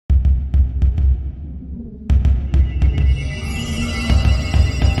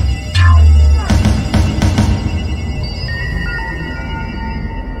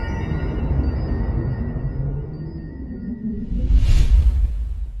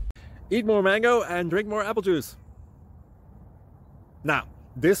Eat more mango and drink more apple juice. Now,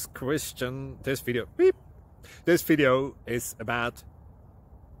 this video is about...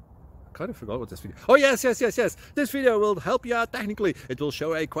 I kind of forgot what this video... Oh, yes. This video will help you out technically. It will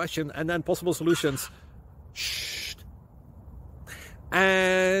show a question and then possible solutions. Shh.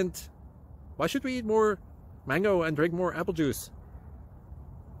 And why should we eat more mango and drink more apple juice?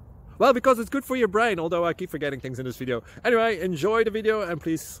 Well, because it's good for your brain, although I keep forgetting things in this video. Anyway, enjoy the video and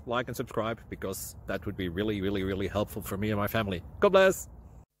please like and subscribe, because that would be really helpful for me and my family. God bless!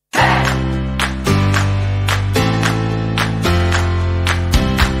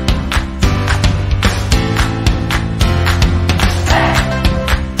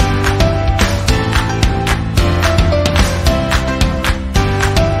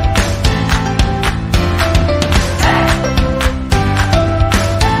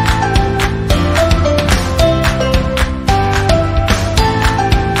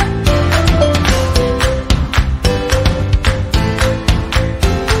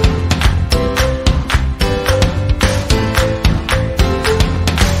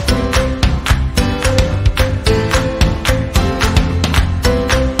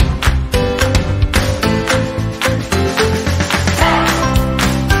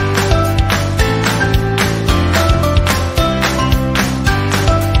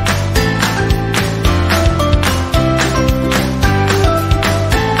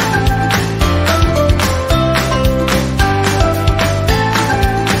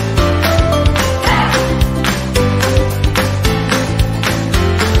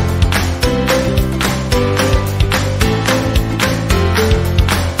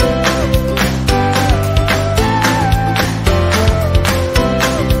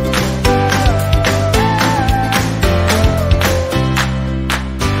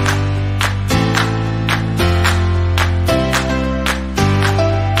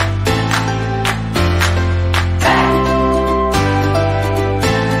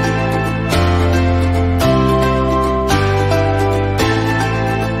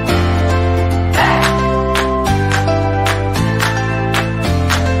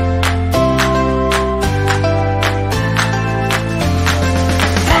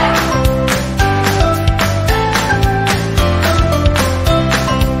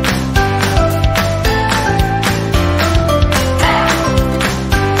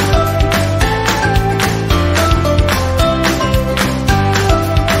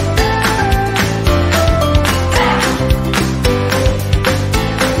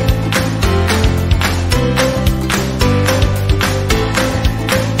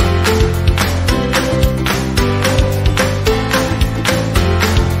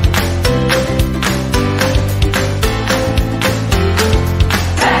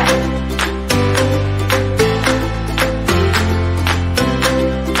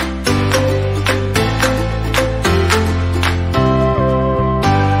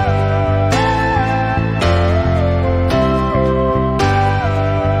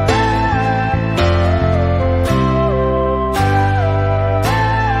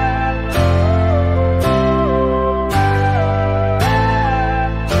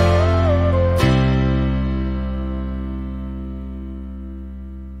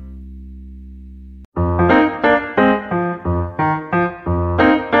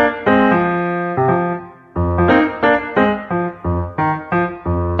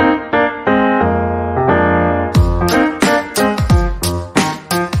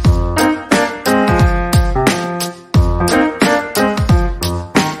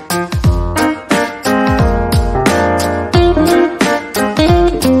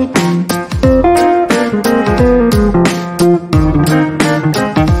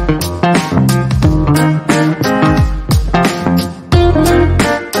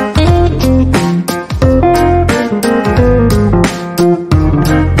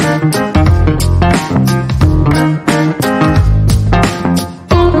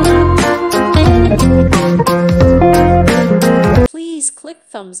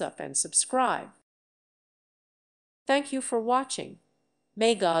 thumbs up and subscribe. Thank you for watching.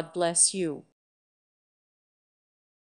 May God bless you.